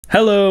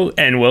Hello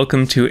and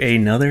welcome to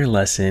another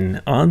lesson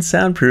on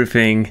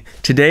soundproofing.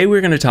 Today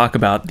we're going to talk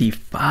about the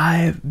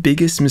 5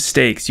 biggest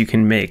mistakes you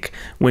can make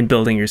when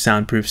building your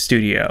soundproof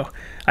studio.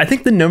 I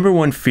think the number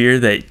one fear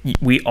that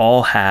we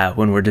all have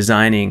when we're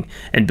designing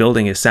and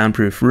building a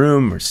soundproof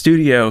room or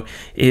studio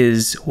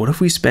is, what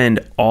if we spend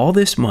all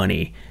this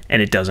money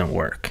and it doesn't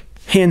work?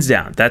 Hands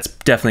down, that's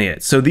definitely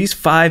it. So these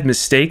 5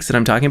 mistakes that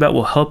I'm talking about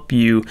will help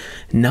you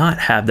not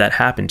have that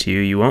happen to you.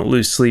 You won't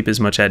lose sleep as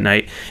much at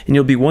night, and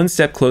you'll be one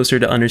step closer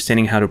to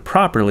understanding how to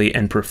properly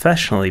and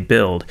professionally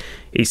build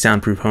a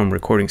soundproof home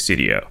recording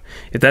studio.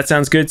 If that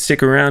sounds good,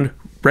 stick around.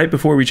 Right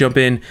before we jump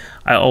in,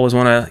 I always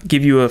want to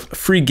give you a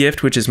free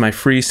gift, which is my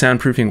free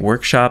soundproofing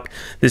workshop.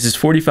 This is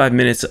 45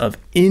 minutes of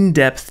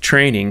in-depth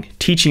training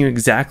teaching you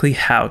exactly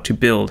how to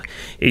build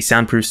a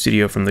soundproof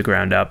studio from the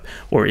ground up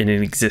or in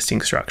an existing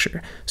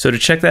structure. So to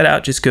check that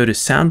out, just go to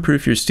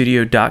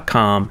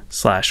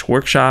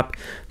soundproofyourstudio.com/workshop.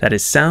 That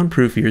is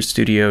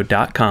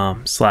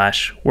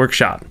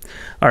soundproofyourstudio.com/workshop.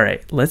 All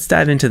right, let's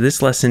dive into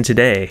this lesson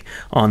today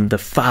on the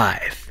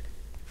 5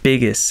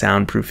 biggest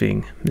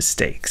soundproofing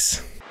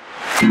mistakes.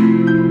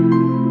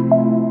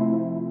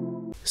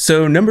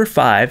 So number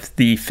 5,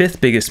 the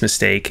 5th biggest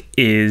mistake,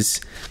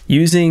 is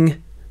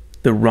using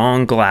the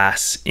wrong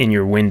glass in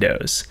your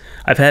windows.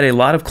 I've had a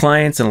lot of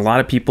clients and a lot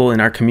of people in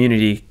our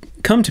community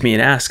come to me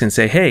and ask and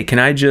say, hey, can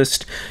I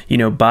just,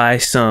 buy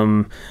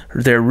some,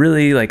 they're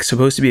really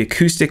supposed to be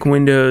acoustic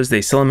windows.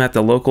 They sell them at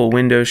the local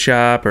window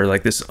shop or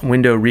this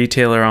window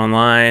retailer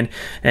online.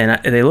 And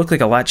they look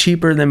like a lot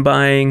cheaper than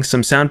buying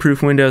some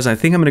soundproof windows. I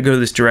think I'm going to go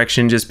this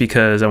direction just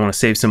because I want to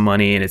save some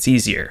money and it's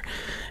easier.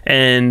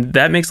 And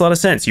that makes a lot of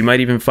sense. You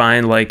might even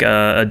find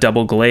a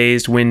double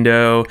glazed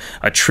window,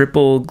 a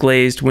triple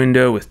glazed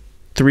window with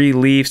 3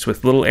 leaves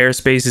with little air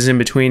spaces in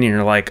between, and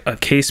you're a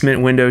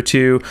casement window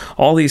too.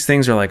 All these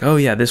things are oh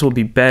yeah, this will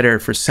be better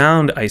for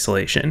sound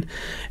isolation.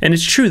 And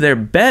it's true, they're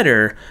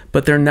better,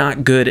 but they're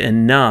not good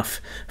enough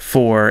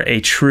for a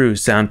true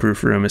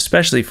soundproof room,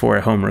 especially for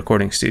a home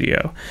recording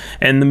studio.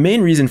 And the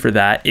main reason for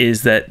that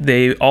is that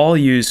they all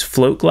use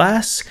float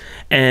glass,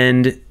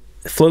 and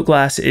float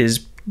glass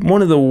is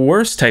one of the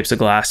worst types of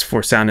glass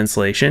for sound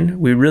insulation.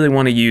 We really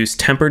want to use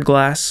tempered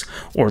glass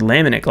or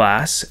laminate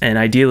glass, and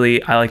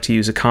ideally I like to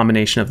use a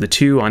combination of the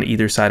two on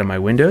either side of my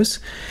windows.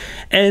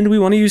 And we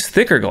want to use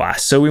thicker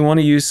glass, so we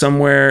want to use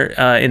somewhere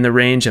in the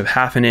range of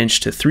 1/2 inch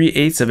to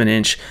 3/8 of an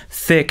inch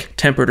thick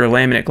tempered or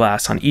laminate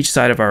glass on each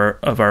side of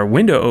our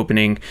window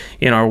opening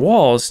in our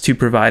walls to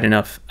provide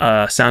enough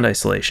sound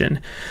isolation.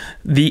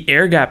 The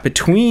air gap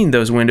between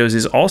those windows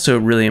is also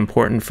really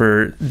important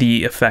for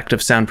the effect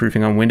of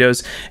soundproofing on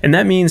windows, and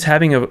that means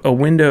having a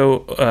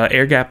window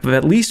air gap of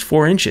at least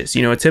 4 inches.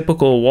 A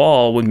typical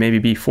wall would maybe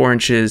be 4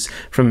 inches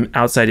from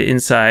outside to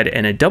inside,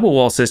 and a double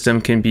wall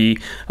system can be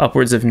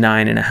upwards of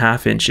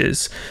 9.5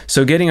 inches.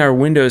 So getting our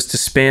windows to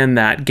span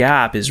that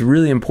gap is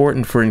really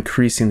important for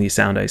increasing the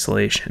sound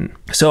isolation.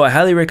 So I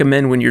highly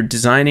recommend, when you're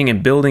designing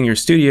and building your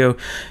studio,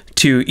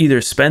 to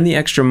either spend the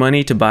extra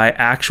money to buy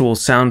actual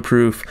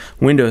soundproof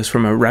windows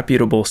from a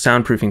reputable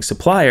soundproofing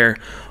supplier,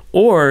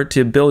 or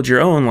to build your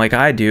own like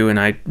I do, and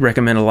I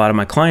recommend a lot of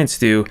my clients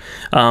do,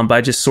 by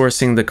just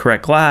sourcing the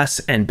correct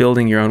glass and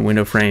building your own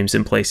window frames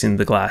and placing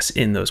the glass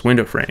in those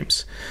window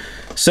frames.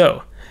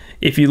 So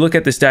if you look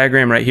at this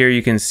diagram right here,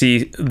 you can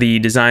see the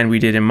design we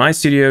did in my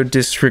studio.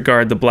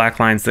 Disregard the black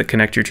lines that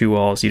connect your 2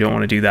 walls. You don't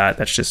want to do that.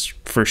 That's just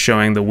for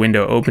showing the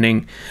window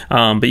opening.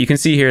 But you can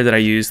see here that I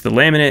used the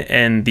laminate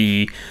and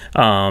the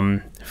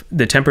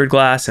tempered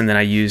glass, and then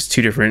I used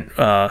 2 different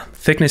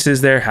thicknesses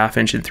there, 1/2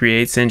 inch and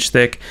 3/8 inch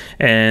thick.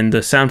 And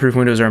the soundproof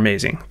windows are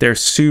amazing. They're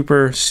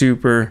super,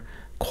 super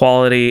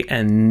quality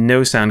and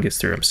no sound gets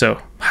through them. So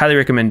highly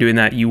recommend doing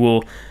that. You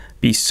will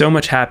be so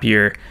much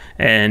happier,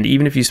 and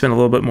even if you spend a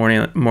little bit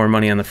more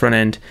money on the front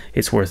end,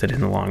 it's worth it in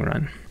the long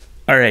run.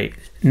 All right,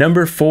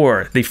 number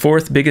 4, the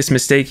 4th biggest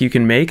mistake you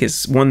can make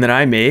is one that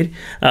I made,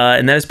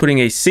 and that is putting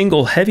a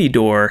single heavy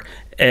door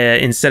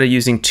instead of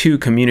using 2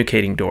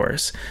 communicating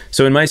doors.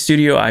 So in my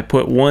studio, I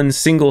put 1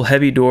 single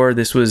heavy door.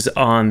 This was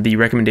on the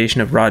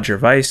recommendation of Roger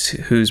Weiss,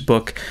 whose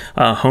book,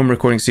 Home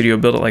Recording Studio,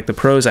 Build It Like the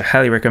Pros, I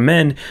highly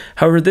recommend.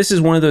 However, this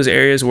is one of those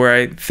areas where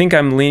I think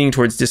I'm leaning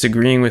towards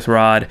disagreeing with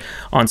Rod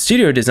on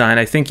studio design.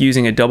 I think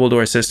using a double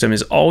door system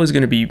is always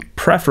going to be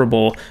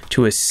preferable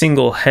to a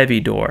single heavy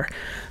door.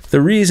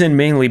 The reason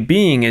mainly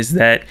being is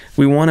that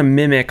we want to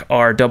mimic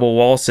our double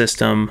wall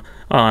system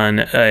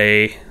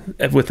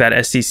with that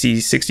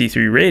STC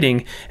 63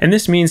 rating, and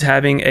this means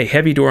having a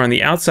heavy door on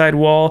the outside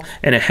wall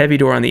and a heavy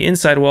door on the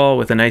inside wall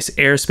with a nice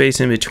airspace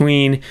in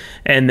between,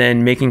 and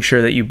then making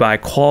sure that you buy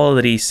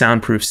quality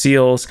soundproof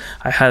seals.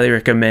 I highly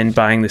recommend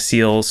buying the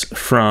seals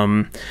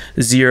from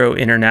Zero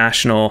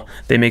International.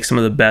 They make some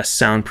of the best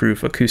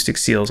soundproof acoustic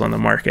seals on the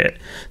market.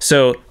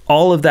 So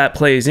all of that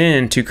plays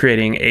into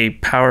creating a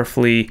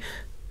powerfully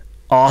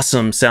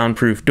awesome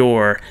soundproof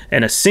door,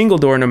 and a single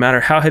door, no matter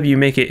how heavy you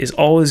make it, is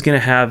always going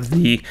to have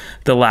the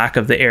lack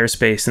of the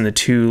airspace and the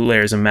 2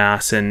 layers of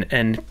mass,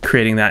 and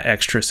creating that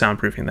extra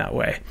soundproofing that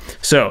way.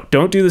 So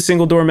don't do the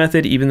single door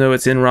method, even though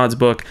it's in Rod's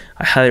book.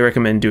 I highly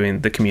recommend doing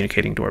the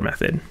communicating door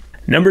method.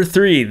 Number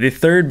 3, the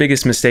third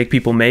biggest mistake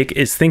people make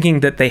is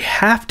thinking that they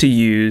have to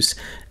use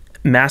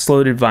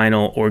mass-loaded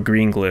vinyl or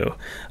green glue.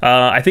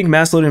 I think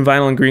mass-loaded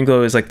vinyl and green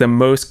glue is like the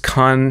most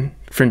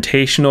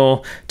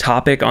confrontational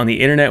topic on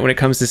the internet when it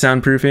comes to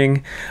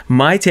soundproofing.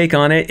 My take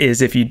on it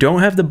is, if you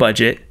don't have the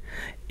budget,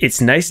 it's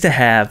nice to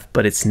have,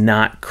 but it's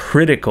not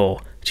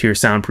critical to your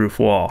soundproof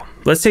wall.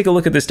 Let's take a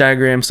look at this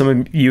diagram. Some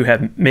of you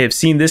may have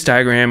seen this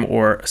diagram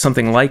or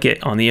something like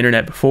it on the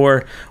internet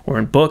before or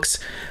in books.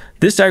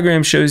 This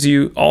diagram shows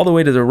you all the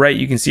way to the right.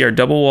 You can see our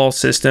double wall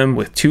system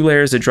with 2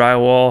 layers of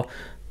drywall,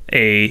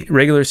 a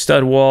regular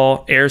stud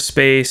wall,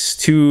 airspace,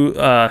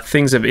 2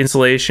 things of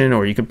insulation,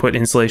 or you could put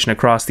insulation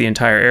across the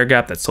entire air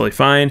gap, that's totally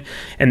fine.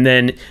 And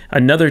then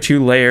another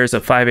 2 layers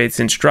of 5/8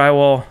 inch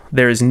drywall.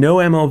 There is no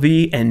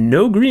MLV and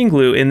no green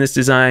glue in this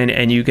design,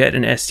 and you get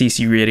an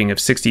STC rating of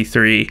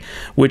 63,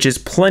 which is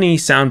plenty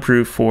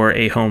soundproof for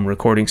a home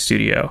recording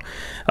studio.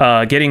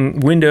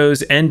 Getting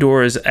windows and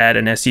doors at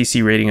an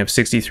STC rating of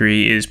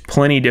 63 is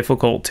plenty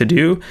difficult to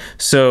do.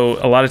 So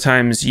a lot of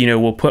times,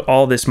 we'll put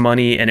all this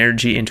money and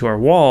energy into our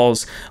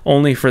walls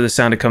only for the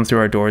sound to come through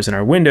our doors and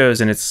our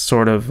windows, and it's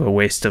sort of a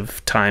waste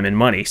of time and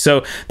money.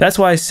 So that's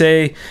why I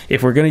say,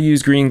 if we're going to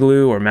use green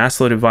glue or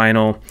mass-loaded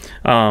vinyl,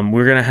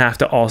 we're going to have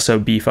to also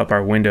beef up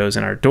our windows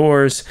and our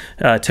doors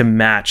to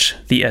match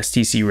the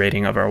STC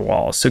rating of our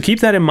walls. So keep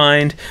that in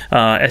mind.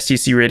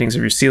 STC ratings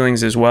of your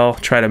ceilings as well.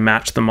 Try to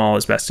match them all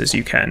as best as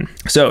you can.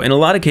 So in a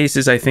lot of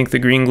cases, I think the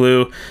green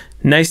glue,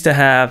 nice to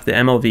have, the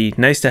MLV,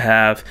 nice to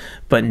have,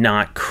 but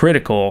not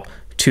critical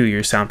to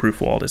your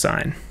soundproof wall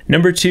design.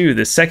 Number 2,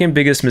 the second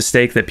biggest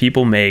mistake that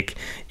people make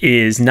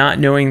is not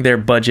knowing their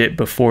budget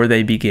before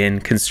they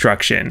begin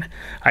construction.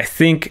 I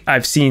think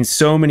I've seen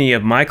so many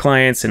of my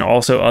clients and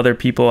also other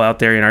people out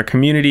there in our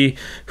community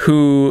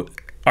who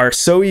are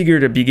so eager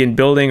to begin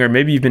building, or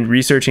maybe you've been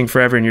researching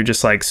forever and you're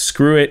just like,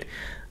 screw it,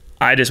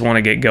 I just want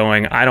to get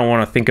going. I don't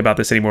want to think about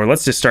this anymore.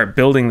 Let's just start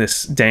building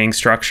this dang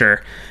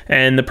structure.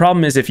 And the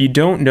problem is, if you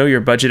don't know your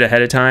budget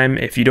ahead of time,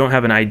 if you don't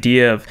have an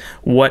idea of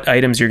what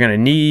items you're going to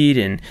need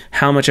and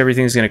how much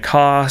everything's going to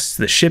cost,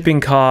 the shipping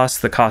costs,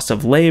 the cost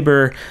of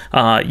labor,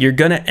 you're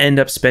going to end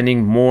up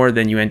spending more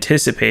than you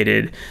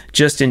anticipated.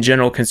 Just in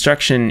general,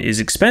 construction is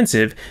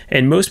expensive,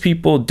 and most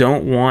people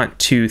don't want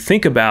to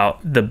think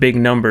about the big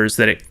numbers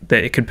that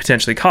it could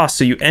potentially cost.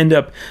 So you end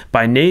up,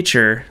 by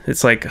nature,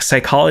 it's like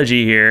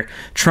psychology here,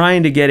 trying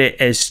to get it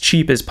as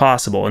cheap as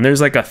possible. And there's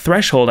like a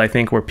threshold, I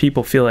think, where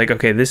people feel like,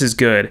 okay, this is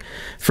good.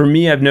 For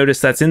me, I've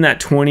noticed that's in that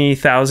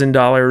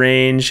 $20,000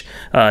 range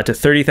to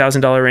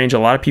 $30,000 range. A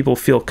lot of people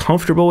feel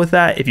comfortable with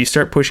that. If you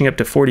start pushing up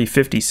to $40,000,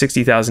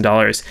 $50,000,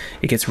 $60,000,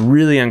 it gets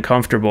really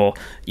uncomfortable,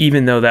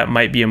 even though that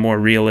might be a more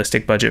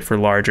realistic budget for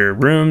larger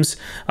rooms.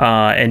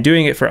 And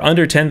doing it for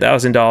under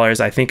 $10,000,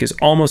 I think, is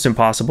almost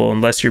impossible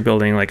unless you're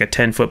building like a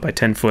 10-foot by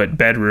 10-foot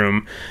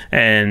bedroom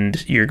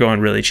and you're going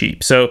really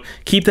cheap. So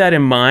keep that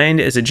in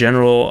mind as a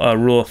general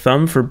rule of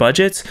thumb for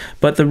budgets.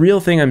 But the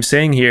real thing I'm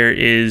saying here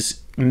is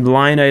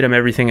line item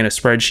everything in a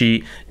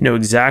spreadsheet, know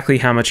exactly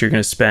how much you're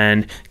going to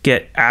spend,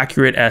 get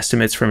accurate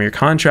estimates from your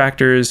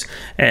contractors,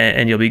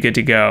 and you'll be good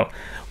to go.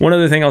 One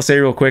other thing I'll say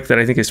real quick that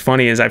I think is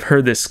funny is I've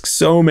heard this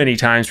so many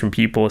times from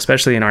people,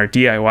 especially in our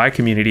DIY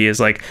community,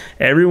 is like,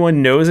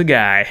 everyone knows a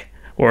guy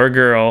or a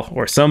girl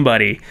or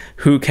somebody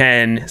who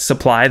can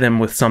supply them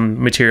with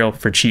some material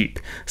for cheap.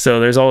 So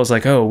there's always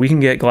like, oh, we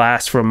can get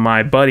glass from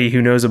my buddy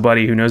who knows a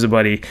buddy who knows a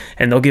buddy,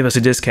 and they'll give us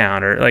a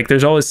discount, or like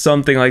there's always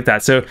something like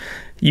that. So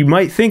you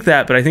might think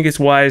that, but I think it's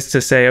wise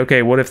to say,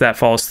 okay, what if that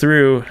falls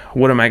through?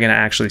 What am I going to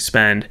actually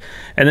spend?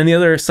 And then the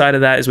other side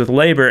of that is with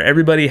labor.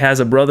 Everybody has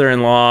a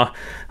brother-in-law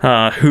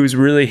who's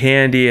really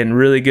handy and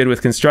really good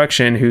with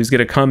construction, who's going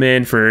to come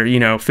in for,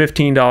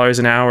 $15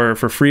 an hour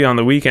for free on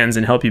the weekends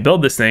and help you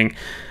build this thing.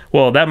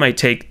 Well, that might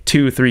take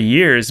 2-3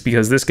 years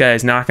because this guy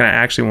is not going to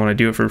actually want to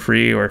do it for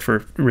free or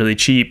for really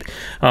cheap.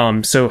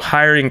 So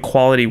hiring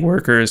quality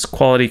workers,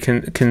 quality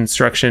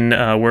construction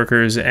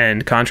workers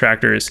and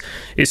contractors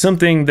is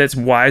something that's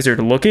wiser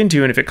to look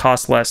into. And if it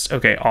costs less,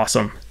 okay,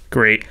 awesome,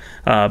 great.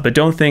 But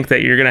don't think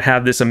that you're going to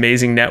have this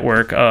amazing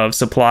network of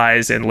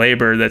supplies and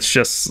labor that's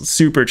just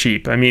super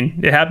cheap. I mean,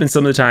 it happens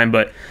some of the time,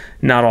 but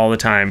not all the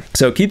time.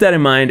 So keep that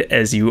in mind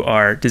as you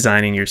are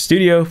designing your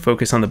studio.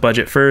 Focus on the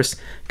budget first,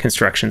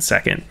 construction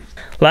second.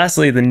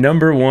 Lastly, the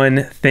number one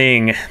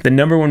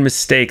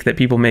mistake that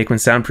people make when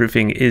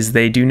soundproofing is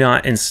they do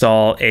not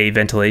install a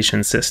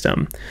ventilation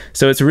system.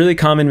 So it's a really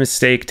common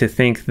mistake to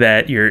think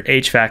that your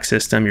HVAC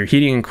system, your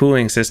heating and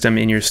cooling system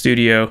in your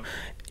studio,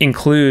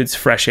 includes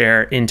fresh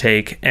air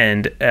intake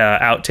and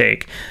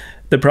outtake.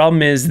 The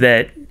problem is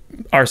that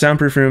our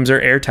soundproof rooms are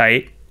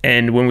airtight,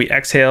 and when we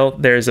exhale,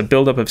 there's a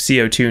buildup of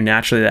CO2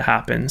 naturally that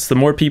happens. The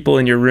more people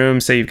in your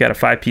room, say you've got a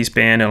 5-piece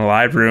band in a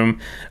live room,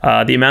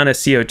 the amount of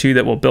CO2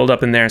 that will build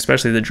up in there,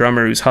 especially the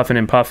drummer who's huffing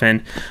and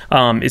puffing,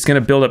 is going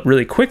to build up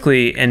really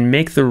quickly and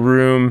make the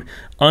room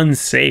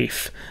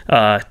unsafe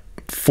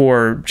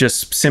for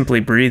just simply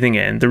breathing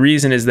in. The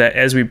reason is that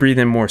as we breathe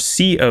in more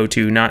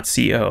CO2, not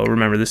CO,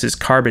 remember this is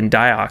carbon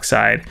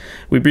dioxide,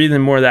 we breathe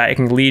in more of that, it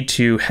can lead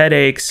to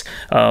headaches,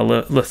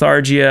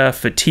 lethargia,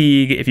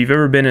 fatigue. If you've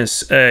ever been in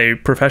a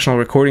professional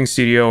recording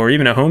studio or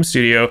even a home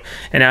studio,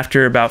 and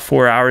after about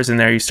 4 hours in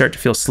there, you start to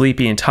feel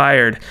sleepy and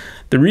tired,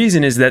 the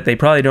reason is that they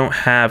probably don't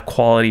have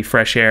quality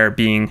fresh air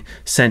being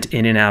sent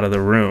in and out of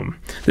the room.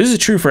 This is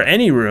true for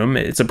any room.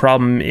 It's a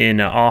problem in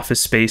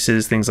office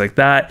spaces, things like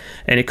that,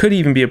 and it could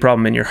even be a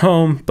problem in your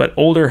home, but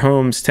older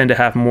homes tend to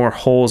have more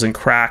holes and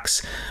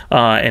cracks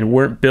and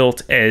weren't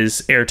built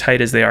as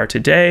airtight as they are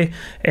today,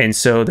 and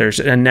so there's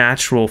a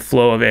natural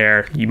flow of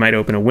air. You might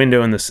open a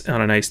window on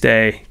a nice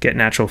day, get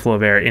natural flow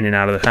of air in and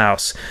out of the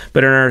house.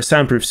 But in our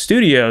soundproof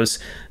studios,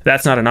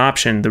 that's not an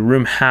option. The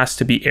room has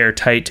to be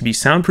airtight to be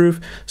soundproof,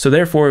 so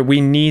therefore we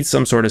need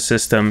some sort of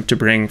system to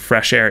bring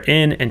fresh air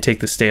in and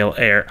take the stale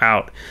air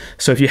out.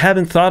 So if you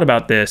haven't thought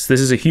about this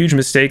is a huge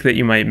mistake that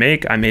you might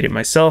make. I made it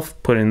myself,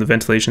 put in the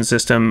ventilation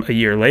system a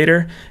year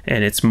later,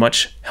 and it's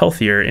much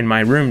healthier in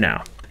my room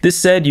now. This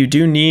said, you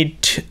do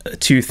need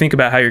to think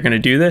about how you're going to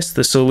do this.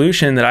 The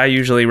solution that I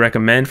usually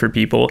recommend for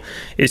people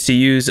is to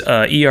use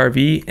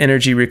ERV,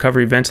 Energy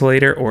Recovery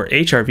Ventilator, or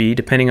HRV,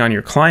 depending on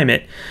your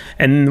climate.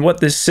 And what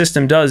this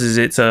system does is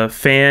it's a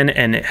fan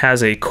and it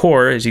has a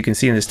core, as you can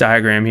see in this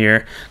diagram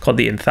here, called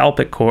the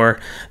enthalpic core,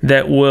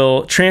 that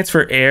will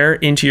transfer air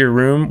into your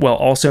room while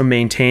also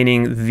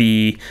maintaining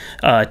the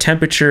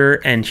temperature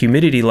and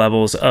humidity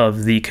levels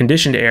of the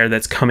conditioned air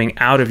that's coming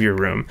out of your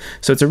room.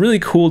 So it's a really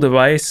cool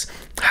device.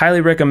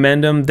 Highly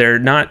recommend them. They're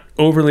not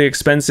overly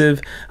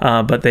expensive,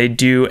 but they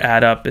do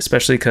add up,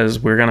 especially because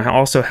we're going to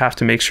also have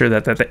to make sure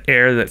that the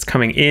air that's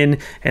coming in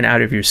and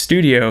out of your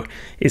studio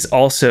is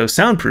also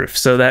soundproof.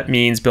 So that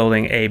means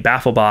building a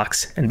baffle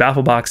box, and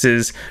baffle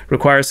boxes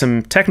require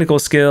some technical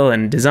skill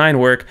and design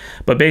work,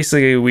 but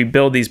basically we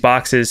build these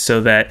boxes so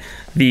that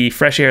the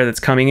fresh air that's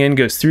coming in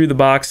goes through the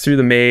box, through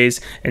the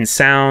maze, and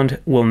sound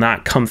will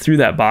not come through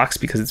that box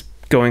because it's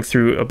going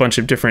through a bunch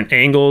of different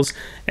angles.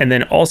 And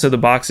then also the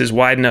box is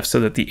wide enough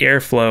so that the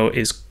airflow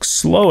is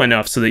slow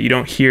enough so that you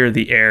don't hear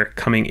the air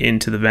coming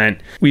into the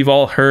vent. We've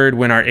all heard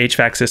when our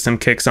HVAC system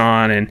kicks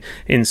on, and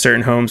in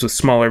certain homes with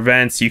smaller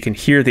vents, you can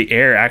hear the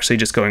air actually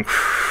just going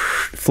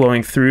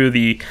flowing through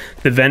the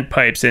vent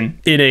pipes. And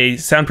in a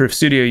soundproof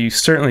studio, you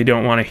certainly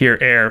don't want to hear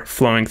air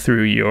flowing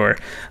through your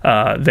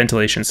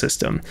ventilation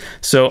system.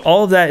 So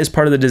all of that is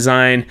part of the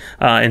design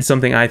and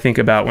something I think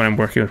about when I'm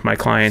working with my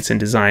clients and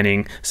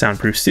designing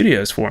soundproof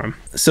studios for them.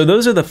 So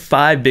those are the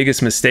 5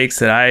 biggest mistakes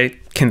that I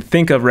can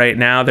think of right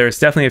now. There's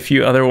definitely a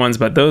few other ones,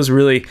 but those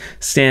really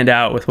stand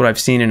out with what I've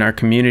seen in our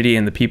community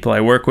and the people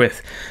I work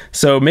with.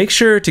 So make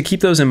sure to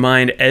keep those in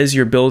mind as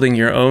you're building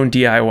your own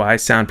DIY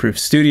soundproof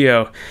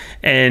studio,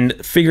 and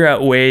figure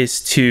out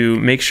ways to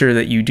make sure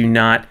that you do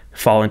not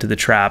fall into the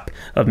trap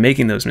of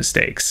making those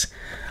mistakes.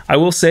 I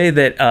will say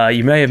that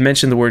you may have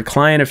mentioned the word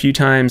client a few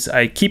times.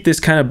 I keep this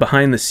kind of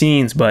behind the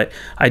scenes, but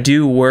I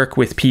do work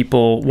with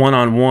people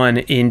one-on-one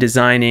in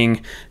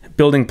designing,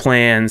 building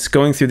plans,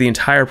 going through the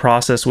entire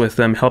process with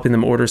them, helping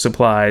them order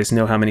supplies,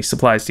 know how many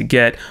supplies to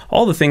get,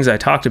 all the things I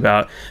talked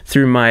about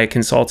through my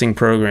consulting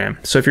program.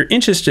 So if you're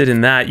interested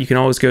in that, you can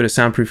always go to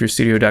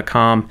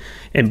soundproofyourstudio.com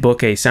and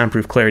book a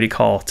Soundproof Clarity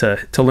call to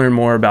learn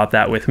more about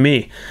that with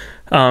me.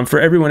 For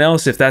everyone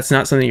else, if that's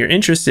not something you're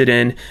interested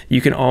in, you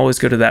can always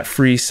go to that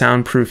free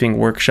soundproofing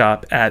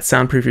workshop at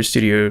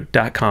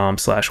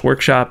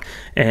soundproofyourstudio.com/workshop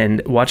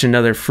and watch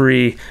another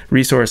free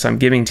resource I'm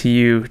giving to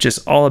you,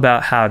 just all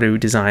about how to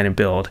design and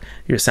build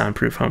your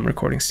soundproof home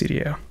recording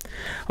studio.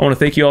 I want to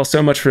thank you all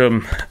so much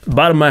from the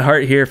bottom of my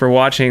heart here for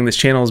watching. This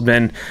channel has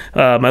been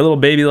my little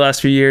baby the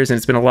last few years, and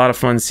it's been a lot of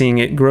fun seeing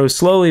it grow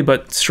slowly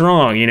but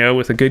strong, you know,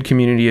 with a good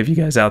community of you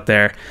guys out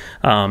there.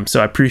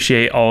 So I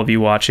appreciate all of you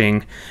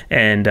watching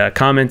and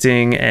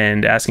commenting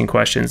and asking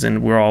questions,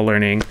 and we're all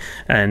learning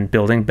and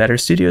building better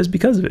studios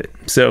because of it.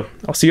 So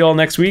I'll see you all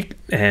next week,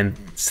 and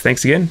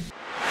thanks again.